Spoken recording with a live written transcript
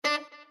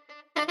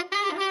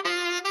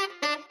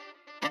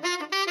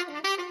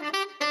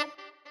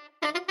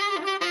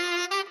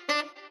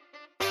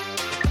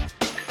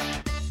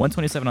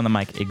127 on the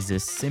Mic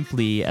exists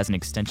simply as an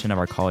extension of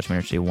our college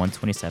ministry,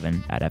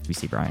 127 at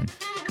FBC Bryan.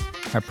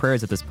 Our prayer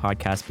is that this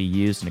podcast be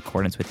used in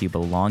accordance with you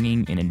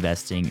belonging and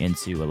investing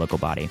into a local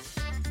body.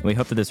 And we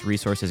hope that this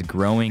resource is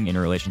growing in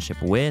a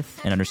relationship with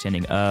and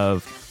understanding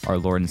of our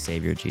Lord and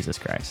Savior, Jesus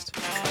Christ.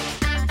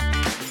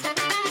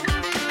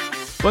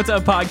 What's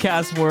up,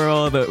 podcast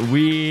world?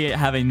 We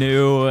have a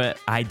new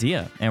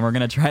idea, and we're going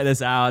to try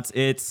this out.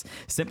 It's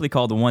simply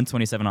called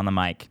 127 on the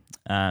Mic.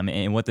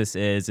 And what this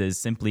is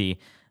simply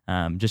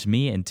just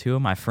me and two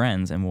of my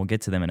friends, and we'll get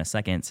to them in a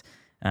second,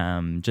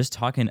 just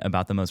talking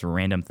about the most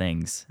random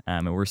things.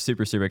 And we're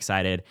super, super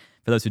excited.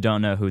 For those who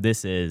don't know who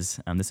this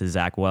is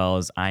Zach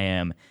Wells. I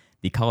am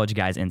the College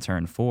Guys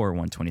intern for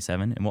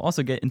 127, and we'll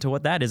also get into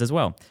what that is as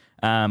well.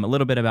 A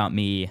little bit about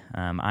me.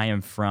 I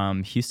am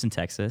from Houston,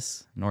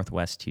 Texas,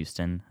 Northwest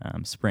Houston,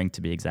 Spring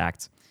to be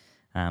exact.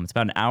 It's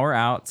about an hour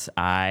out.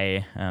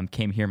 I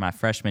came here my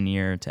freshman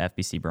year to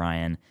FBC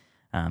Bryan.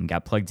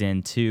 Got plugged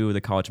into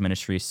the college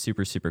ministry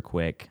super, super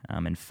quick,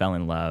 and fell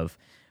in love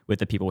with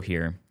the people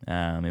here.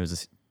 It was a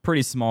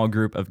pretty small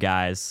group of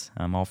guys,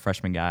 all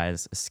freshman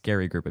guys, a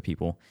scary group of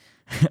people,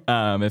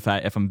 if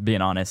I'm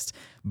being honest.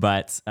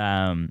 But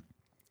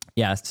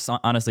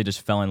honestly,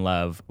 just fell in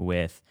love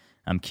with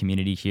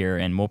community here,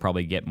 and we'll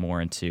probably get more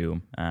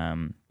into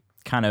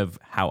kind of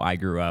how I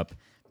grew up,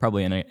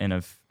 probably in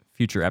a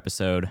future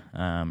episode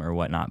or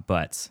whatnot.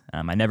 But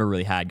I never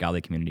really had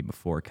godly community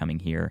before coming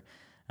here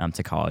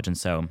to college. And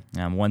so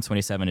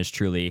 127 has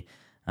truly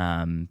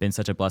been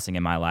such a blessing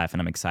in my life,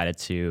 and I'm excited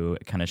to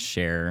kind of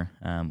share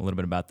a little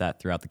bit about that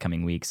throughout the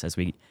coming weeks as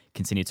we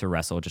continue to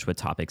wrestle just with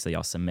topics that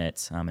y'all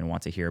submit and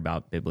want to hear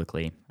about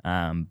biblically.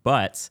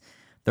 But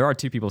there are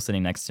two people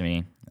sitting next to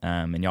me,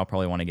 and y'all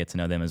probably want to get to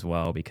know them as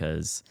well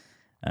because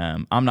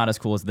I'm not as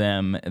cool as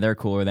them. They're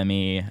cooler than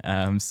me.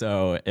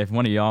 So if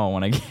one of y'all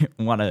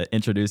want to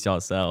introduce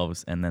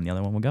yourselves, and then the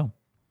other one will go.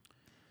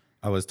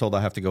 I was told I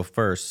have to go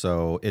first,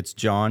 so it's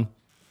John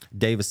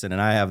Davison, and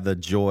I have the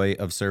joy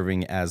of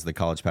serving as the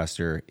college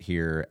pastor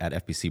here at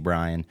FBC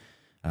Bryan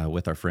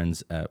with our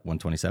friends at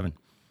 127.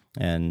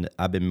 And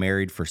I've been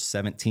married for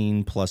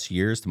 17 plus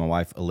years to my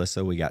wife,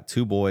 Alyssa. We got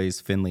two boys,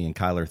 Finley and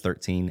Kyler,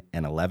 13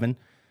 and 11.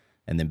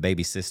 And then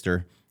baby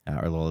sister,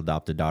 our little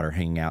adopted daughter,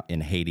 hanging out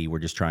in Haiti. We're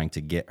just trying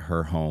to get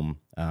her home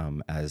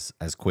as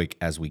quick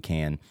as we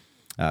can.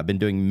 I've been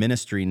doing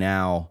ministry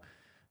now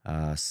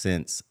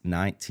since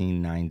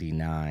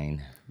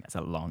 1999. That's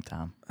a long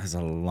time. That's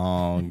a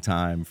long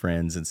time,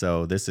 friends. And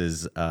so this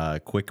is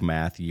quick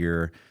math,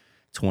 year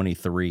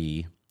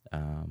 23.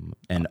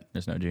 And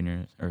there's no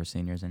juniors or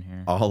seniors in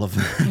here. All of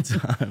that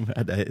time, I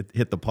had to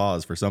hit the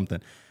pause for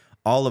something.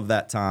 All of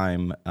that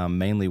time,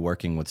 mainly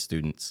working with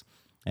students.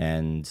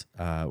 And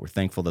we're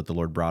thankful that the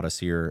Lord brought us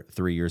here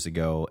 3 years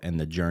ago, and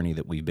the journey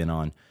that we've been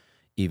on,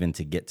 even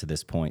to get to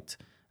this point,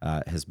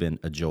 has been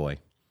a joy.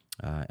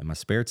 In my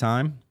spare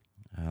time,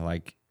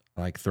 I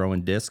like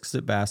throwing discs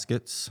at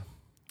baskets.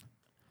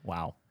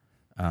 Wow.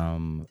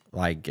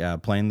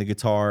 Playing the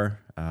guitar.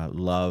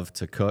 Love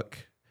to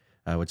cook.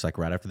 Which, like,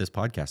 right after this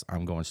podcast,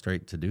 I'm going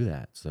straight to do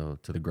that. So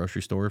to the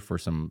grocery store for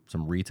some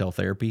retail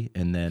therapy,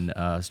 and then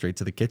straight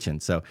to the kitchen.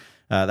 So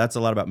that's a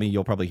lot about me.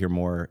 You'll probably hear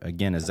more,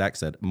 again, as Zach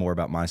said, more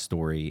about my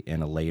story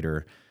in a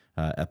later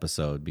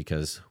episode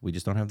because we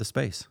just don't have the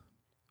space.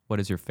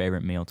 What is your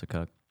favorite meal to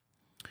cook?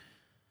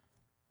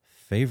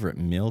 Favorite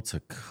meal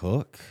to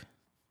cook?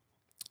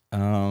 Put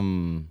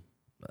them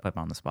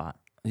on the spot.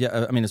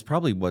 Yeah, I mean, it's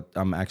probably what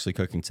I'm actually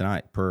cooking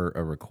tonight per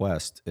a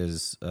request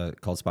is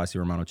called spicy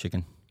Romano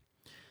chicken.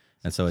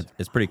 And so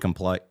it's pretty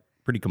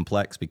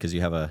complex because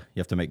you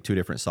have to make two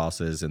different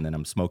sauces, and then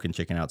I'm smoking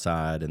chicken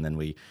outside, and then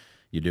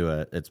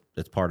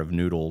it's part of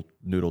noodle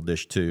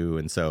dish too,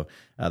 and so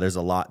there's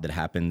a lot that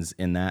happens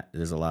in that.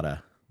 There's a lot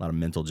of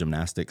mental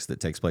gymnastics that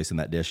takes place in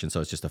that dish, and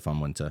so it's just a fun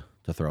one to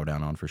throw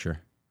down on for sure.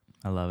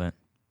 I love it.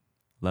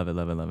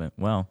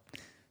 Well,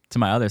 to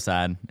my other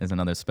side is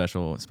another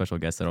special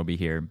guest that'll be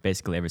here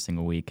basically every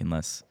single week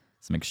unless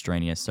some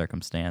extraneous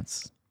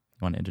circumstance.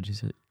 You want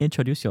to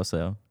introduce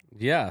yourself?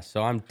 Yeah,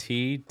 so I'm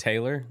T.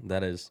 Taylor.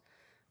 That is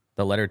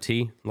the letter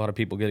T. A lot of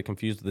people get it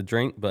confused with the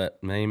drink, but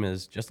my name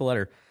is just a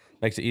letter.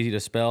 Makes it easy to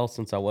spell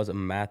since I was a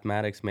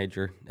mathematics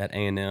major at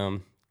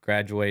A&M.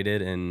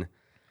 Graduated in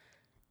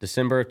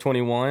December of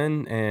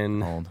 21,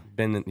 and old.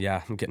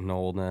 I'm getting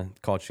old.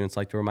 College students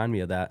like to remind me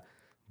of that.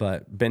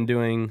 But been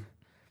doing,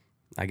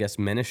 I guess,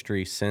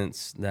 ministry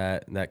since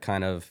that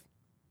kind of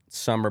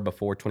summer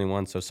before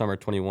 21, so summer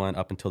 21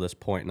 up until this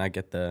point, and I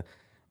get the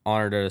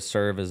honor to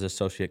serve as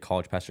associate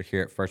college pastor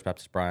here at First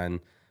Baptist Bryan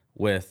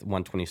with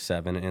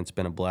 127, and it's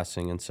been a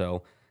blessing. And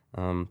so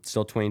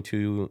still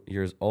 22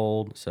 years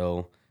old,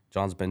 so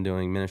John's been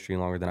doing ministry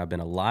longer than I've been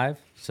alive.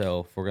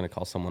 So if we're going to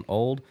call someone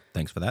old,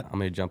 thanks for that. I'm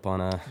going to jump on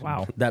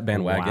that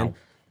bandwagon. Wow.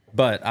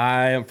 But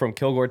I am from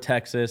Kilgore,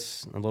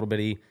 Texas, a little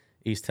bitty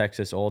East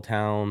Texas, Old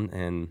Town,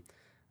 and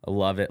I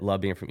love it.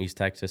 Love being from East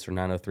Texas, where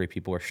 903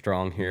 people are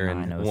strong here,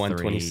 and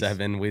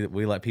 127,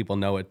 we let people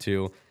know it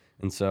too.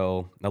 And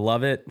so I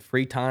love it.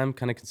 Free time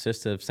kind of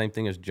consists of same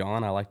thing as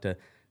John. I like to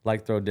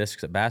like throw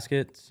discs at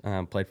baskets.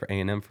 Played for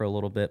A&M for a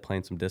little bit,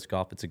 playing some disc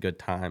golf. It's a good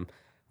time.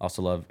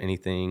 Also love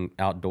anything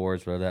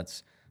outdoors, whether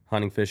that's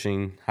hunting,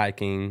 fishing,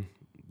 hiking,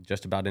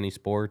 just about any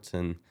sports.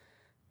 And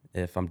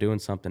if I'm doing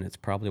something, it's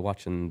probably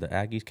watching the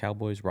Aggies,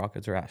 Cowboys,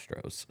 Rockets, or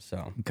Astros.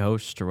 So Go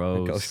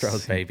Stros. Go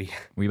Stros, baby.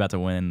 We about to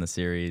win the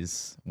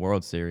series,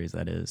 World Series,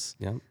 that is.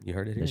 Yeah, you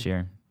heard it here. This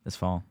year, this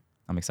fall.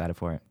 I'm excited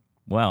for it.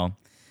 Well,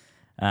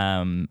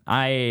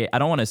 I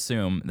don't want to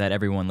assume that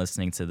everyone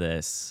listening to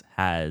this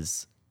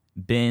has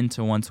been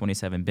to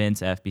 127, been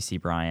to FBC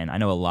Bryan. I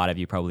know a lot of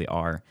you probably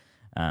are,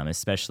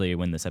 especially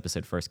when this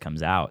episode first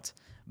comes out.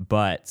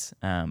 But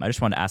I just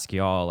wanted to ask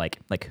you all,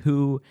 like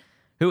who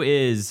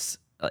is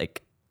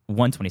like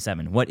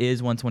 127? What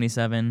is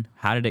 127?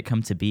 How did it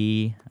come to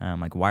be?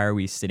 Like, why are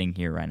we sitting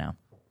here right now?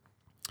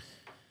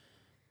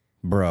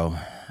 Bro,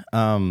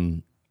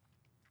 well,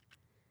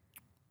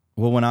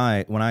 when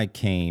I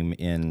came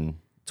in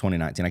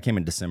 2019, I came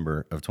in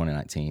December of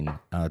 2019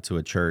 to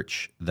a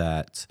church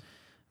that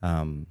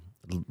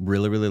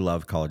really, really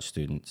loved college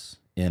students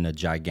in a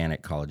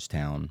gigantic college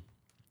town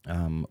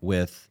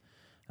with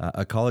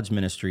a college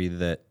ministry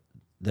that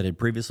had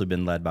previously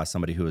been led by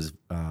somebody who was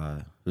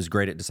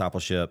great at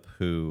discipleship,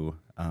 who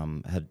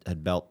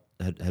had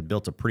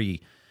built a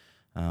pretty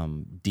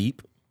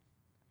deep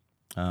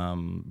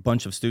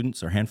bunch of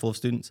students or handful of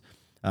students,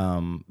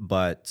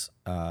 but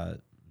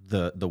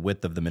the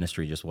width of the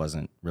ministry just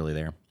wasn't really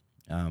there.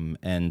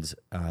 And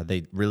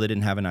they really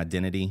didn't have an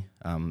identity.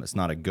 It's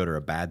not a good or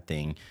a bad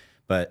thing,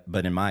 but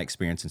in my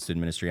experience in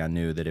student ministry, I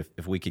knew that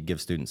if we could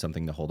give students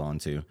something to hold on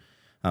to,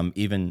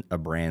 even a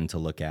brand to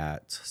look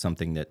at,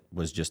 something that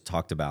was just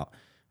talked about,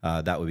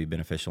 that would be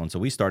beneficial. And so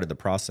we started the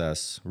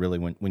process. Really,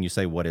 when you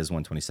say what is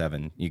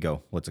 127, you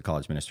go, what's a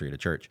college ministry at a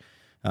church?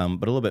 But a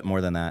little bit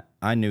more than that,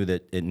 I knew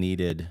that it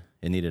needed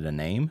a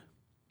name,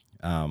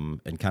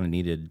 and kind of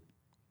needed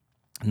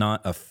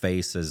not a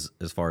face as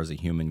far as a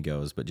human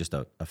goes, but just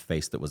a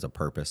face that was a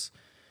purpose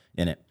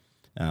in it.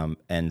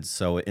 And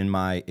so in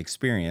my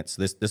experience,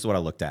 this is what I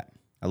looked at.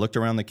 I looked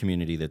around the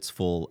community that's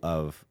full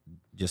of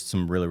just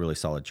some really, really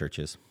solid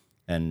churches.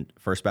 And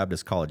First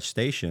Baptist College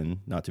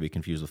Station, not to be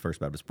confused with First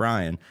Baptist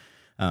Bryan,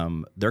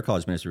 their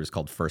college ministry was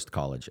called First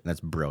College, and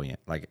that's brilliant.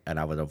 And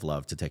I would have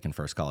loved to take in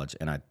First College,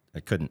 and I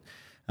couldn't.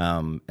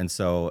 And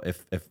so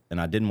and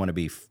I didn't want to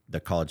be the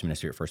college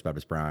ministry at First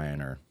Baptist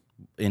Bryan or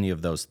any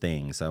of those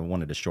things. I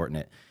wanted to shorten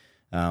it.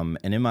 And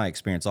in my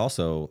experience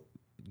also,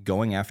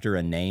 going after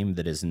a name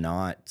that is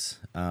not,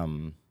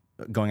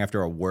 going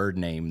after a word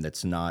name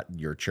that's not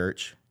your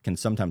church can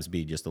sometimes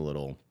be just a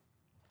little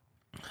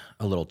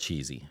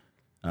cheesy.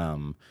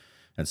 And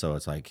so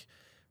it's like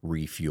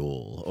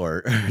refuel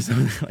or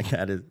something like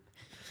that.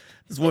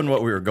 This wasn't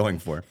what we were going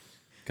for.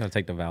 Got to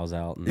take the vowels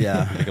out and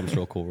Yeah. make them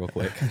real cool real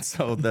quick.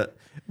 So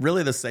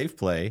the safe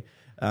play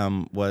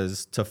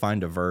was to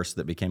find a verse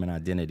that became an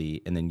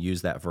identity and then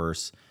use that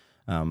verse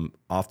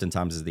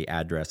oftentimes as the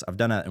address. I've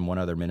done that in one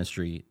other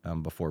ministry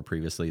before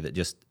previously that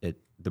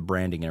the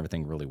branding and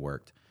everything really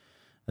worked.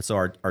 And so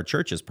our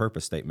church's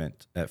purpose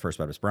statement at First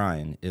Baptist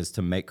Bryan is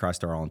to make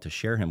Christ our all and to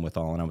share him with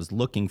all. And I was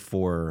looking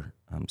for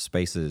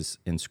spaces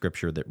in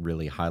Scripture that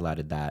really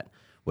highlighted that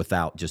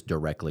without just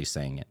directly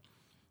saying it.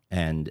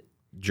 And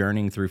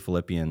journeying through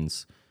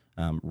Philippians,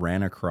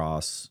 ran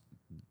across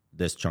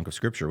this chunk of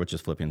Scripture, which is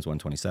Philippians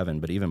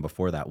 1:27. But even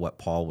before that, what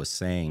Paul was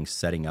saying,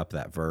 setting up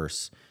that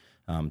verse,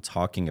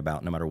 talking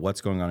about no matter what's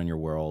going on in your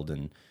world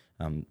and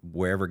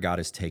wherever God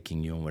is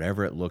taking you and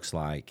whatever it looks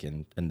like,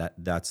 and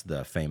that's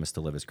the famous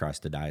 "to live as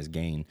Christ, to die as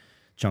gain"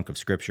 chunk of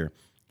Scripture.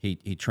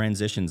 He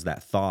transitions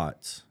that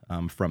thought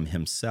from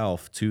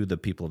himself to the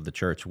people of the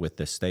church with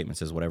this statement.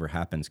 Says, whatever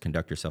happens,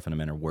 conduct yourself in a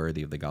manner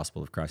worthy of the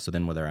gospel of Christ. So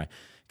then whether I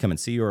come and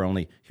see you or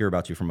only hear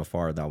about you from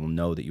afar, thou will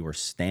know that you are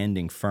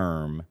standing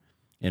firm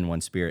in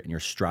one spirit and you're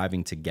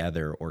striving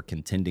together or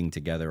contending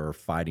together or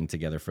fighting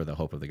together for the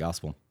hope of the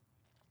gospel.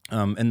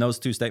 And those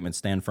two statements,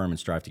 stand firm and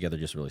strive together,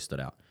 just really stood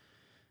out.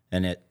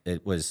 And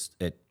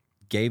it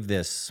gave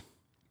this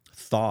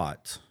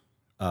thought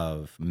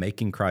of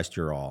making Christ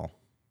your all,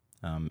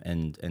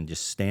 and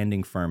just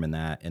standing firm in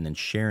that, and then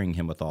sharing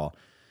him with all.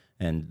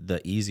 And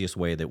the easiest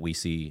way that we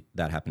see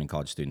that happen in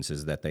college students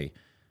is that they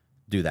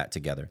do that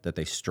together, that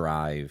they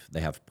strive,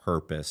 they have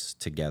purpose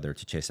together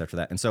to chase after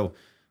that. And so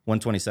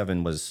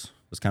 127 was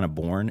kind of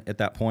born at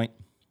that point.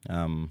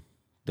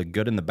 The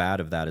good and the bad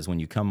of that is when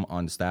you come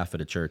on staff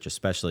at a church,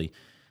 especially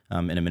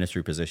in a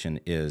ministry position,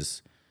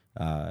 is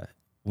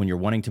when you're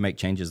wanting to make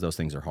changes, those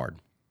things are hard.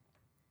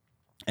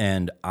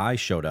 And I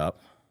showed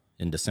up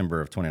in December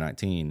of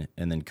 2019,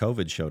 and then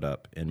COVID showed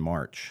up in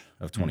March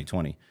of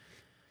 2020.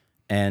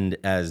 And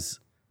as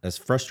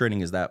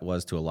frustrating as that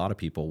was to a lot of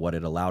people, what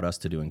it allowed us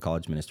to do in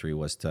college ministry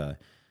was to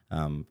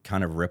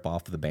kind of rip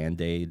off the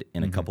Band-Aid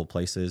in a couple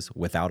places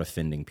without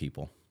offending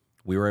people.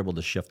 We were able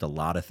to shift a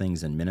lot of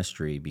things in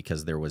ministry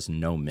because there was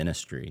no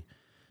ministry.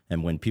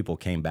 And when people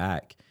came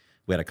back,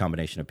 we had a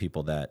combination of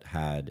people that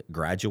had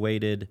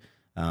graduated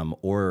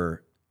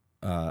or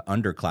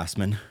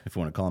underclassmen, if you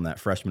want to call them that,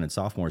 freshmen and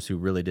sophomores, who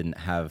really didn't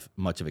have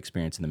much of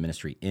experience in the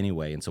ministry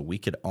anyway. And so we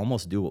could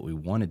almost do what we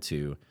wanted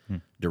to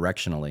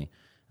directionally.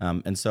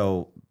 And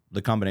so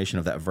the combination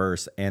of that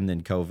verse and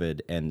then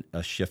COVID and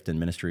a shift in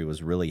ministry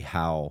was really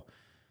how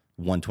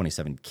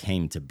 127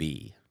 came to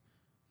be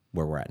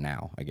where we're at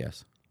now, I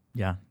guess.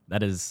 Yeah,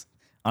 that is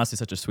honestly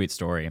such a sweet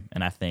story.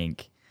 And I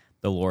think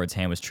the Lord's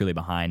hand was truly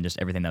behind just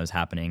everything that was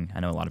happening. I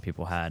know a lot of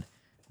people had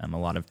a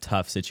lot of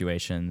tough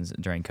situations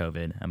during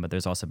COVID, but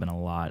there's also been a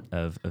lot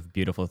of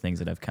beautiful things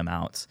that have come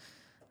out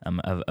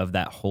of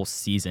that whole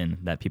season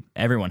that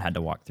everyone had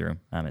to walk through,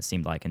 it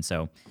seemed like. And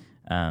so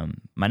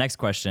my next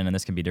question, and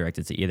this can be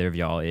directed to either of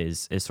y'all,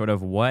 is sort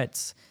of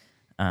what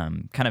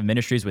kind of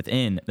ministries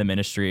within the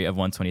ministry of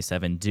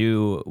 127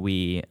 do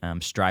we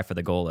strive for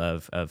the goal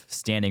of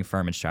standing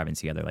firm and striving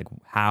together? Like,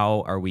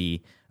 how are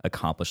we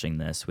accomplishing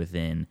this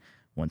within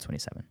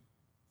 127?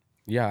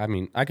 Yeah, I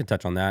mean, I could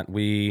touch on that.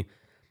 We,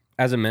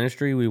 as a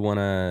ministry, we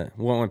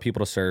want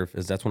people to serve.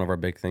 That's one of our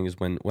big things.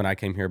 When I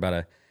came here about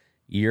a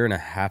year and a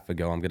half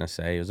ago, I'm going to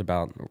say, it was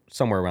about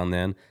somewhere around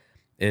then,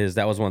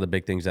 that was one of the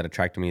big things that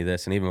attracted me to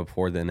this. And even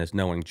before then, is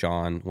knowing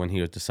John when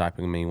he was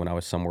discipling me when I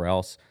was somewhere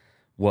else,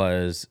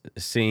 was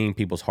seeing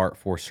people's heart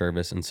for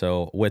service. And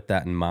so with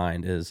that in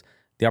mind, is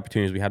the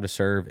opportunities we have to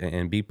serve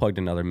and be plugged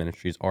into other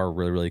ministries are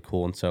really, really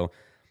cool. And so,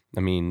 I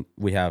mean,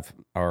 we have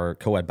our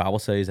co-ed Bible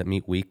studies that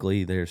meet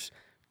weekly. There's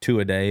 2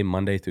 a day,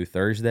 Monday through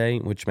Thursday,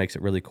 which makes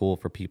it really cool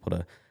for people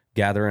to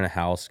gather in a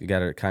house,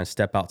 gather, kind of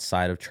step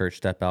outside of church,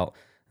 step out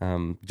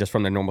just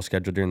from their normal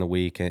schedule during the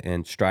week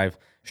and strive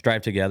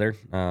together,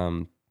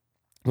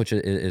 which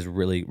is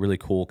really, really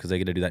cool because they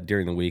get to do that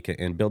during the week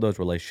and build those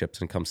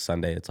relationships. And come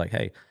Sunday, it's like,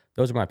 hey,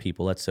 those are my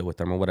people. Let's sit with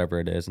them or whatever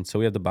it is. And so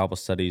we have the Bible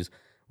studies.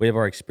 We have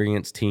our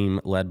experience team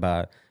led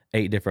by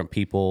 8 different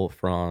people,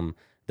 from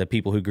the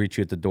people who greet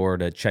you at the door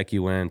to check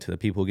you in, to the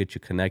people who get you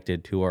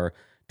connected, to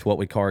what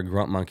we call our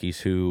grunt monkeys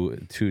who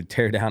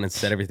tear down and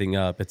set everything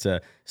up. It's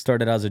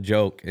started as a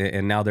joke,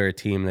 and now they're a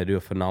team. They do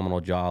a phenomenal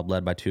job,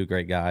 led by 2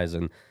 great guys.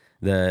 And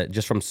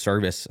just from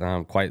service,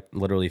 quite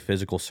literally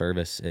physical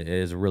service, it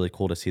is really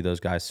cool to see those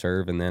guys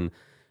serve. And then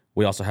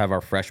we also have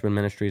our freshman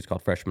ministry. It's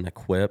called Freshman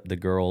Equip. The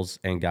girls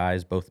and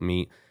guys both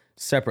meet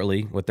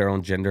separately with their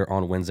own gender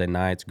on Wednesday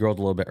nights. Girls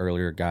a little bit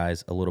earlier,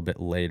 guys a little bit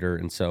later.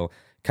 And so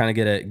kind of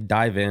get a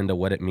dive into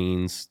what it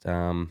means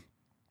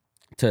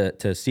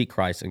to seek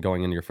Christ and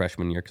going into your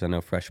freshman year, because I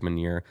know freshman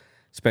year,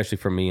 especially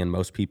for me and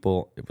most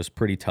people, it was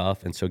pretty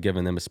tough. And so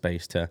giving them a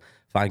space to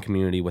find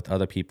community with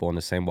other people in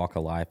the same walk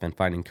of life and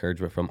find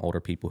encouragement from older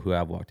people who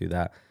have walked through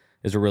that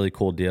is a really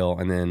cool deal.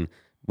 And then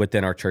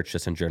within our church,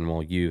 just in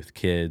general, youth,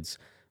 kids,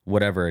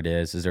 whatever it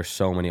is there's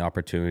so many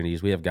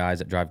opportunities. We have guys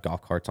that drive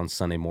golf carts on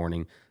Sunday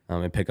morning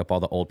and pick up all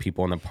the old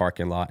people in the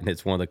parking lot. And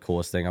it's one of the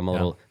coolest things. I'm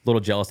a little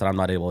jealous that I'm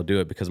not able to do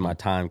it because of my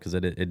time, because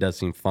it does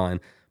seem fun.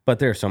 But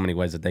there are so many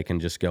ways that they can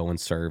just go and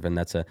serve, and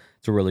it's a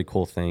really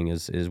cool thing.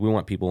 Is we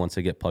want people, once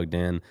they get plugged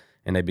in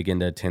and they begin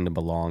to attend and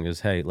belong, is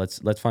hey, let's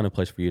find a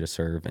place for you to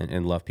serve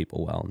and love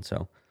people well. And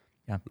so,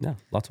 yeah,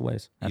 lots of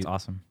ways. That's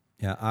awesome.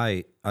 Yeah,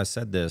 I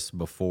said this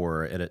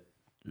before.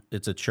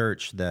 It's a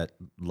church that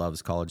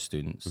loves college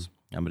students,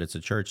 but it's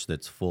a church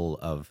that's full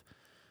of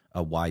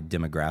a wide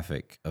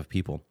demographic of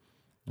people.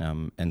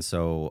 And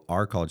so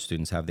our college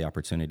students have the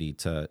opportunity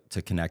to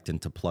connect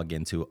and to plug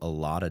into a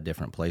lot of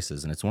different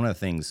places. And it's one of the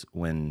things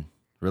when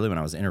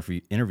I was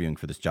interviewing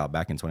for this job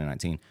back in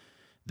 2019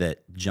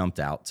 that jumped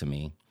out to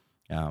me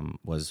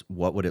was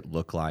what would it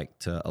look like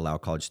to allow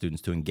college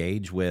students to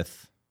engage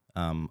with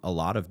a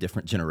lot of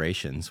different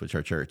generations, which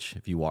our church,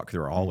 if you walk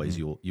through our hallways,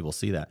 you will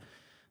see that.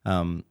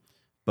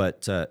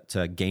 But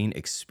to gain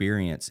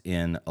experience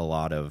in a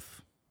lot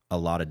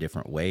of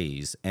different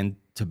ways, and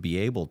to be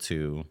able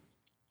to,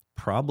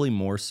 probably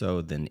more so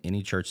than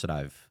any church that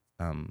I've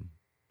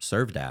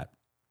served at,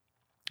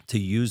 to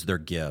use their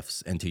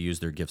gifts and to use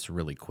their gifts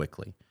really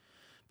quickly.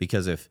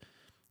 Because if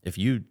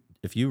you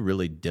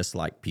really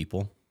dislike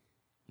people,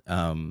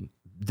 then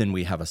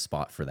we have a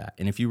spot for that.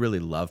 And if you really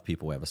love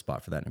people, we have a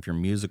spot for that. And if you're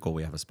musical,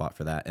 we have a spot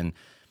for that. And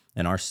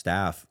our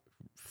staff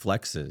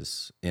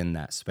flexes in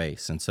that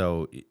space. And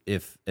so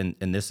if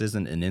this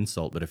isn't an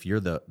insult, but if you're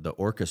the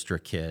orchestra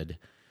kid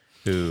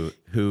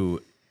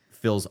who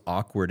feels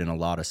awkward in a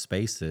lot of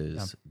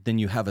spaces, then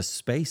you have a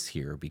space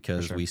here,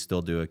 because we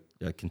still do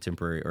a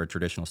contemporary or a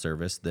traditional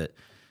service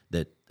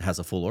that has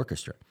a full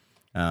orchestra.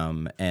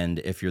 And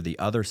if you're the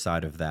other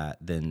side of that,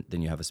 then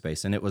you have a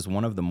space. And it was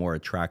one of the more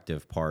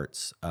attractive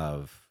parts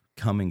of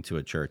coming to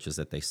a church, is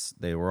that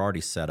they were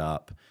already set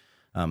up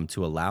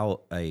to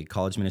allow a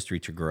college ministry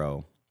to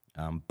grow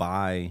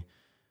by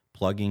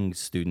plugging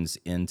students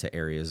into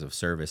areas of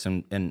service.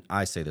 And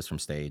I say this from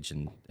stage,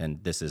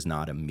 and this is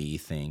not a me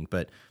thing,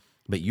 but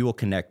you will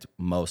connect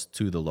most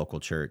to the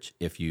local church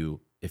if you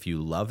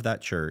love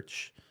that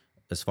church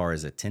as far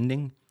as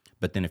attending,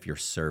 but then if you're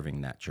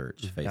serving that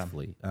church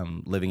faithfully,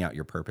 living out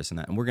your purpose in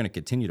that. And we're going to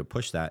continue to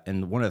push that.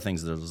 And one of the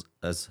things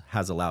that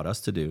has allowed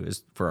us to do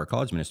is for our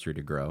college ministry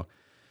to grow,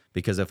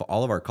 because if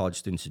all of our college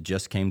students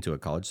just came to a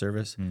college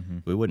service,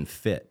 we wouldn't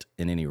fit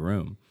in any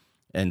room.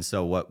 And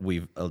so what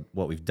we've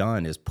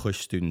done is push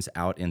students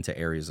out into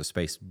areas of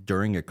space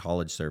during a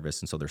college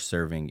service, and so they're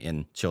serving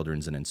in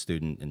children's and in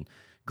student and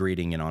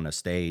greeting and on a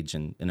stage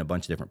and in a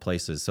bunch of different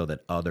places, so that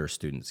other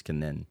students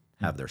can then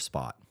have their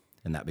spot,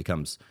 and that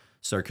becomes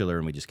circular,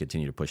 and we just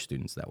continue to push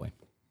students that way.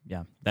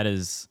 Yeah, that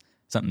is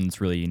something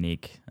that's really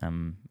unique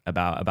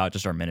about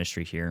just our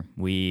ministry here.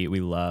 We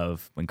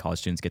love when college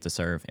students get to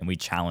serve, and we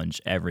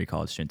challenge every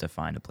college student to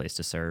find a place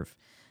to serve.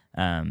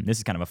 This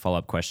is kind of a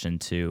follow-up question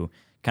to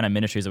kind of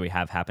ministries that we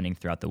have happening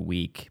throughout the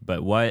week,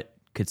 but what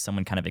could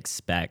someone kind of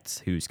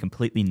expect who's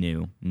completely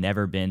new,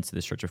 never been to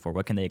this church before?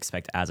 What can they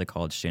expect as a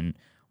college student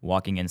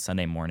walking in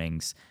Sunday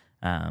mornings?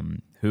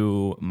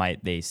 Who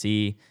might they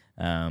see?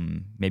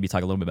 Maybe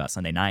talk a little bit about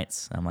Sunday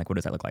nights. Like, what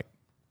does that look like?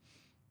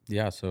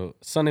 Yeah, so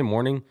Sunday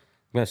morning, I'm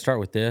going to start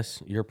with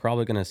this. You're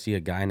probably going to see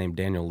a guy named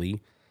Daniel Lee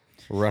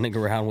running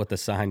around with a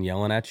sign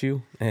yelling at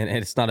you, and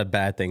it's not a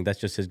bad thing. That's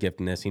just his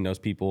giftedness. He knows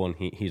people, and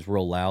he's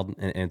real loud,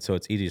 and so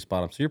it's easy to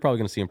spot him. So you're probably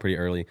going to see him pretty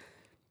early.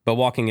 But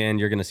walking in,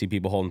 you're going to see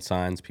people holding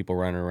signs, people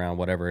running around,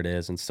 whatever it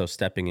is. And so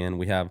stepping in,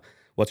 we have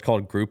what's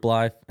called group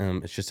life.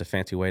 It's just a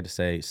fancy way to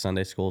say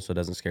Sunday school, so it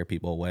doesn't scare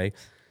people away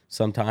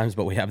sometimes.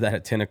 But we have that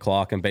at 10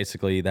 o'clock, and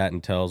basically that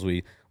entails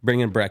we bring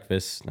in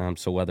breakfast.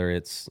 So whether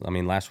it's,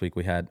 last week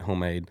we had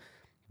homemade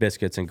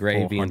biscuits and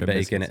gravy and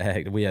bacon and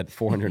egg. We had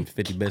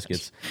 450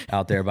 biscuits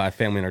out there by a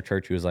family in our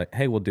church who was like,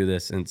 hey, we'll do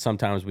this. And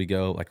sometimes we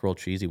go like real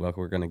cheesy. Well,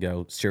 we're going to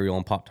go cereal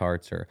and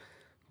Pop-Tarts or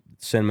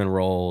cinnamon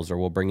rolls, or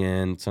we'll bring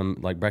in some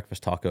like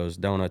breakfast tacos,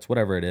 donuts,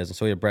 whatever it is. And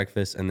so we have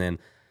breakfast, and then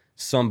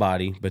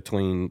somebody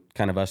between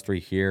kind of us three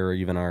here, or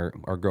even our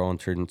girl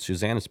intern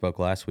Susanna spoke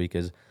last week,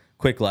 is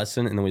quick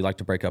lesson. And then we like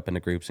to break up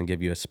into groups and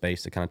give you a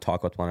space to kind of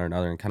talk with one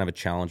another and kind of a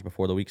challenge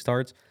before the week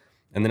starts.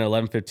 And then at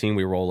 11:15,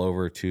 we roll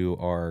over to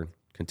our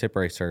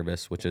contemporary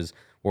service, which is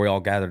where we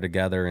all gather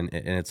together, and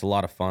it's a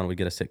lot of fun. We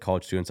get to sit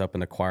college students up in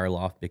the choir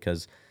loft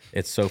because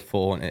it's so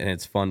full, and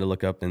it's fun to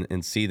look up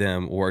and see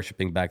them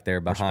worshiping back there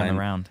behind.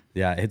 Around.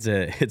 Yeah, it's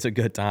a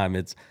good time.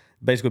 It's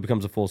basically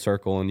becomes a full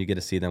circle, and you get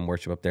to see them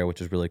worship up there, which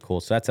is really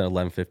cool. So that's at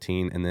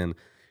 11:15, and then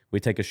we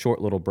take a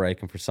short little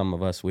break. And for some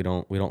of us, we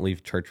don't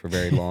leave church for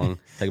very long.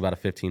 Take about a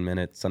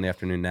 15-minute Sunday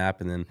afternoon nap,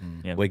 and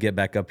then we get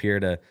back up here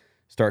to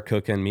start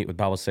cooking, meet with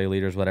Bible study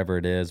leaders, whatever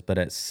it is. But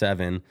at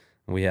 7,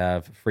 we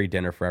have free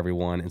dinner for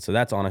everyone. And so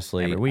that's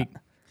honestly every week.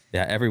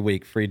 Yeah, every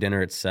week, free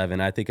dinner at 7.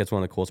 I think that's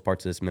one of the coolest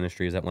parts of this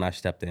ministry is that when I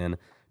stepped in,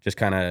 just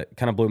kind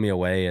of blew me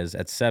away is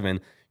at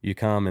 7, you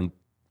come and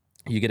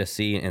you get to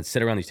see and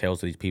sit around these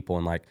tables with these people.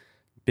 And like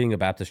being a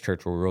Baptist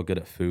church, we're real good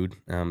at food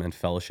and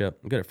fellowship.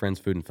 I'm good at friends,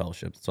 food, and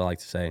fellowship. That's what I like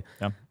to say.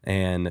 Yeah.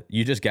 And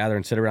you just gather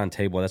and sit around a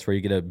table. That's where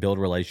you get to build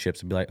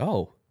relationships and be like,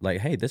 oh, like,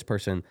 hey, this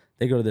person,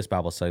 they go to this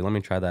Bible study. Let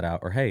me try that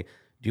out. Or, hey,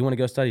 do you want to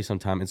go study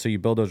sometime? And so you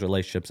build those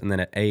relationships. And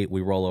then at 8,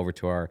 we roll over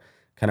to our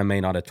kind of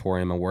main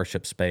auditorium and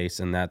worship space.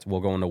 And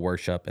we'll go into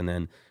worship. And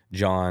then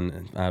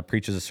John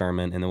preaches a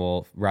sermon. And then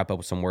we'll wrap up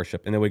with some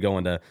worship. And then we go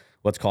into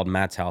what's called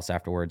Matt's house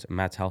afterwards.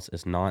 Matt's house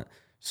is not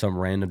some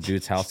random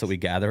dude's house that we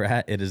gather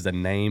at. It is the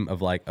name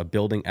of like a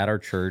building at our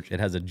church.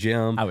 It has a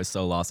gym. I was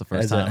so lost the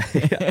first time.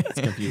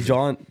 It's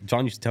confusing.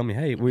 John used to tell me,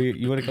 hey,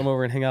 you want to come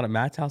over and hang out at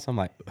Matt's house? I'm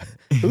like,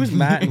 who's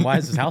Matt and why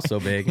is his house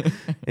so big?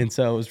 And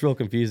so it was real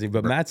confusing.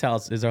 But Matt's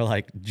house is our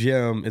like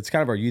gym. It's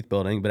kind of our youth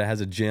building, but it has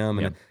a gym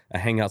and a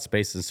hangout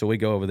space. And so we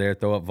go over there,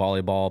 throw up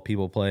volleyball.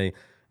 People play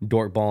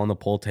dork ball on the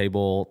pool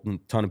table. A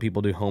ton of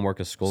people do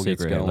homework as school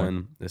gets going.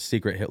 Hitler. The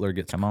secret Hitler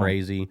gets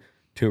crazy.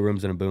 2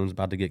 rooms and a boom's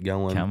about to get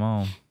going. Come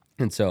on.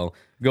 And so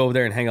go over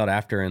there and hang out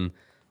after, and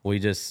we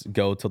just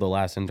go till the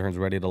last intern's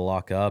ready to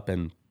lock up.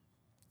 And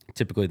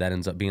typically that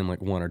ends up being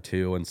like 1 or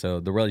 2. And so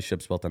the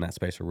relationships built in that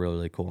space are really,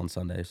 really cool on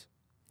Sundays.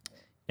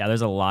 Yeah,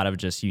 there's a lot of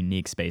just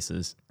unique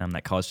spaces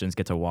that college students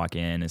get to walk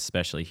in,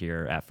 especially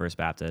here at First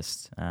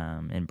Baptist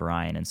in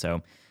Bryan. And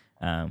so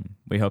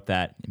we hope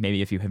that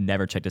maybe if you have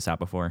never checked us out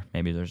before,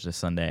 maybe there's a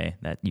Sunday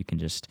that you can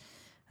just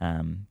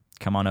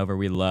come on over.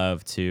 We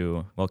love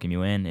to welcome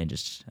you in and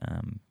just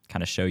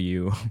kind of show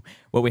you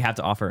what we have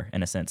to offer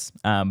in a sense.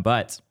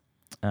 But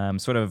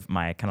sort of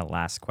my kind of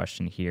last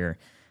question here,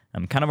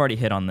 kind of already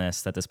hit on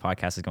this, that this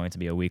podcast is going to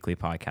be a weekly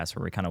podcast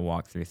where we kind of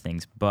walk through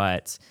things,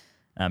 but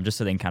just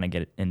so they can kind of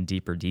get in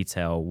deeper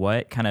detail,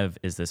 what kind of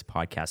is this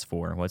podcast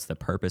for? What's the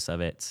purpose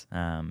of it?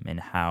 And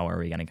how are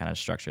we going to kind of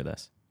structure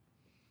this?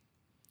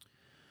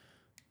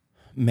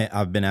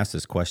 I've been asked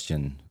this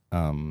question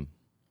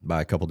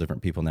by a couple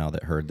different people now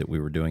that heard that we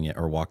were doing it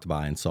or walked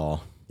by and saw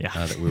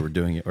that we were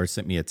doing it or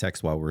sent me a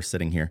text while we were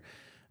sitting here.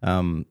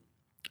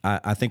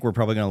 I think we're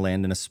probably going to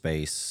land in a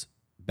space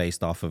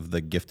based off of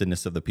the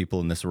giftedness of the people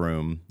in this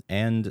room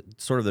and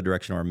sort of the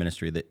direction of our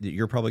ministry that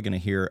you're probably going to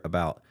hear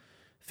about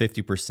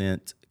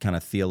 50% kind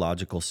of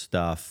theological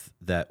stuff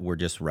that we're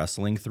just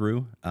wrestling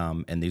through.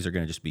 And these are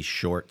going to just be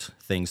short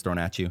things thrown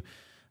at you.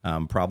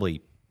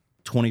 Probably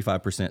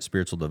 25%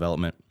 spiritual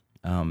development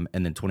and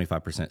then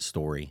 25%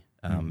 story.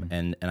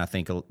 And I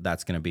think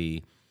that's going to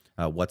be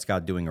what's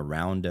God doing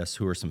around us?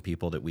 Who are some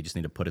people that we just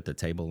need to put at the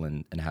table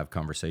and have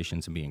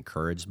conversations and be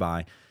encouraged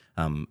by?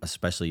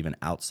 especially even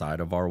outside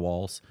of our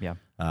walls. Yeah.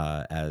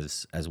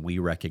 As we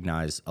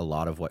recognize a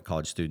lot of what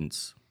college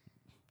students,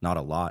 not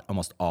a lot,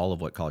 almost all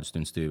of what college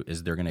students do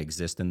is they're going to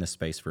exist in this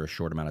space for a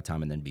short amount of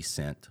time and then be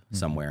sent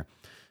somewhere.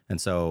 And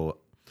so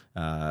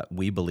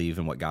we believe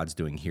in what God's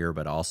doing here,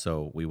 but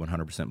also we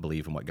 100%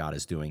 believe in what God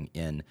is doing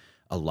in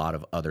a lot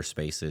of other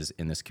spaces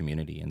in this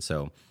community. And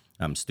so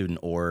student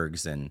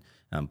orgs and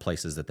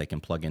places that they can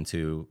plug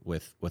into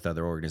with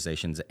other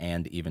organizations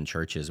and even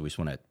churches. We just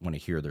want to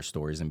hear their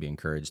stories and be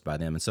encouraged by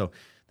them. And so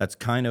that's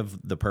kind of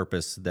the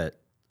purpose that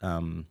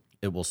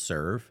it will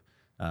serve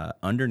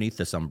underneath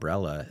this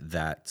umbrella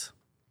that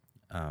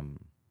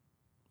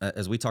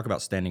as we talk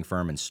about standing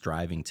firm and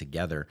striving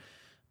together,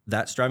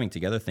 that striving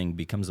together thing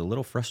becomes a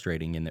little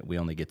frustrating in that we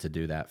only get to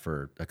do that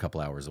for a couple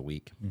hours a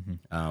week.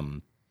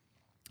 And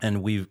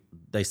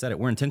they said it,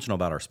 we're intentional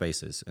about our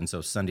spaces. And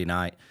so Sunday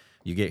night,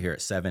 you get here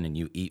at 7 and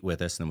you eat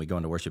with us, and then we go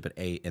into worship at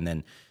 8, and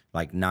then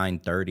like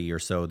 9:30 or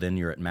so, then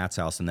you're at Matt's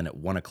house, and then at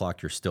 1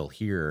 o'clock, you're still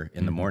here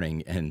in the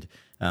morning, and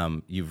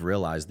you've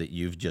realized that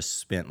you've just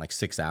spent like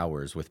 6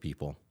 hours with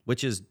people,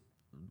 which is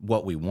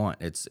what we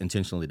want. It's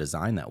intentionally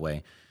designed that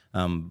way.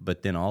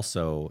 But then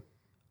also,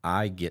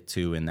 I get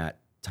to, in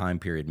that time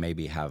period,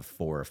 maybe have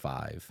 4 or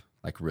 5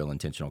 like real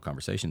intentional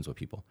conversations with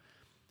people.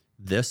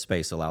 This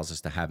space allows us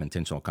to have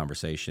intentional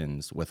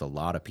conversations with a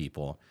lot of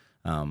people.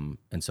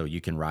 And so you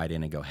can write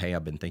in and go, hey,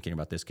 I've been thinking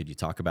about this. Could you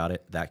talk about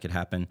it? That could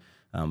happen.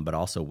 But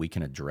also we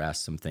can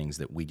address some things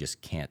that we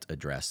just can't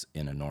address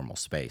in a normal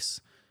space.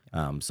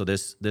 So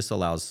this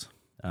allows,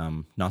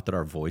 not that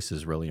our voice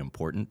is really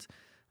important,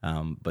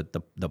 but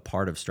the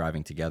part of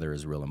striving together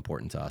is real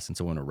important to us. And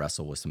so we want to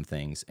wrestle with some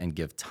things and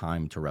give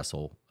time to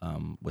wrestle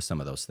with some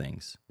of those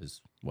things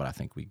is what I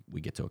think we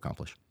get to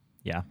accomplish.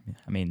 Yeah.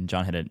 I mean,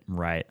 John hit it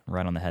right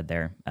on the head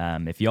there.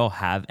 If y'all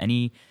have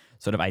any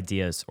sort of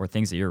ideas or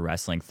things that you're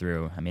wrestling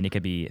through, I mean, it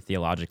could be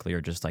theologically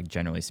or just like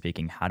generally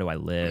speaking, how do I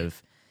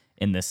live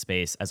in this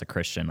space as a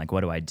Christian? Like,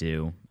 what do I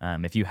do?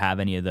 If you have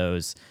any of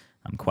those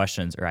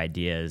questions or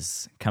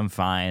ideas, come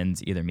find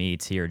either me,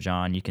 T, or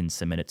John. You can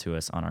submit it to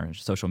us on our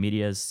social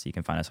medias. You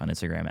can find us on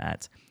Instagram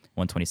at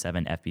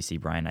 127 FBC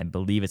Brian. I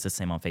believe it's the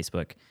same on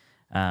Facebook.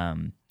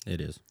 It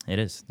is. It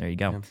is. There you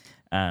go.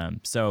 Yeah.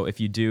 So if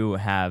you do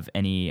have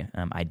any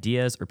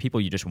ideas or people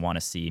you just want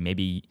to see,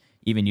 maybe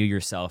even you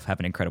yourself have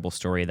an incredible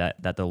story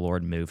that the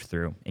Lord moved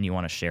through and you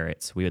want to share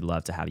it, we would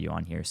love to have you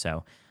on here.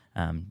 So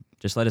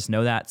just let us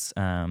know that.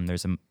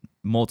 There's a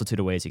multitude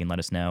of ways you can let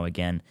us know.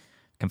 Again,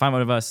 you can find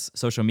one of us,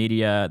 social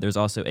media. There's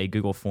also a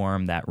Google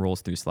form that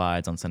rolls through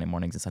slides on Sunday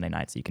mornings and Sunday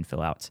nights that you can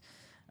fill out,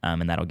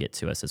 and that'll get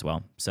to us as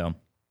well. So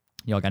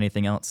y'all got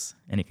anything else?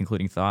 Any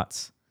concluding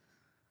thoughts?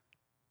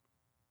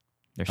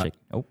 They're shaking.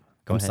 Oh,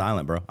 go ahead. I'm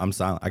silent, bro. I'm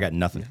silent. I got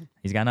nothing.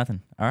 He's got nothing.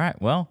 All right.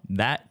 Well,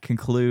 that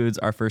concludes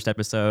our first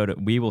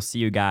episode. We will see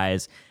you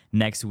guys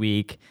next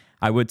week.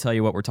 I would tell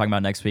you what we're talking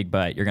about next week,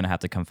 but you're going to have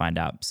to come find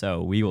out.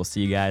 So we will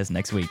see you guys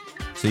next week.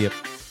 See ya.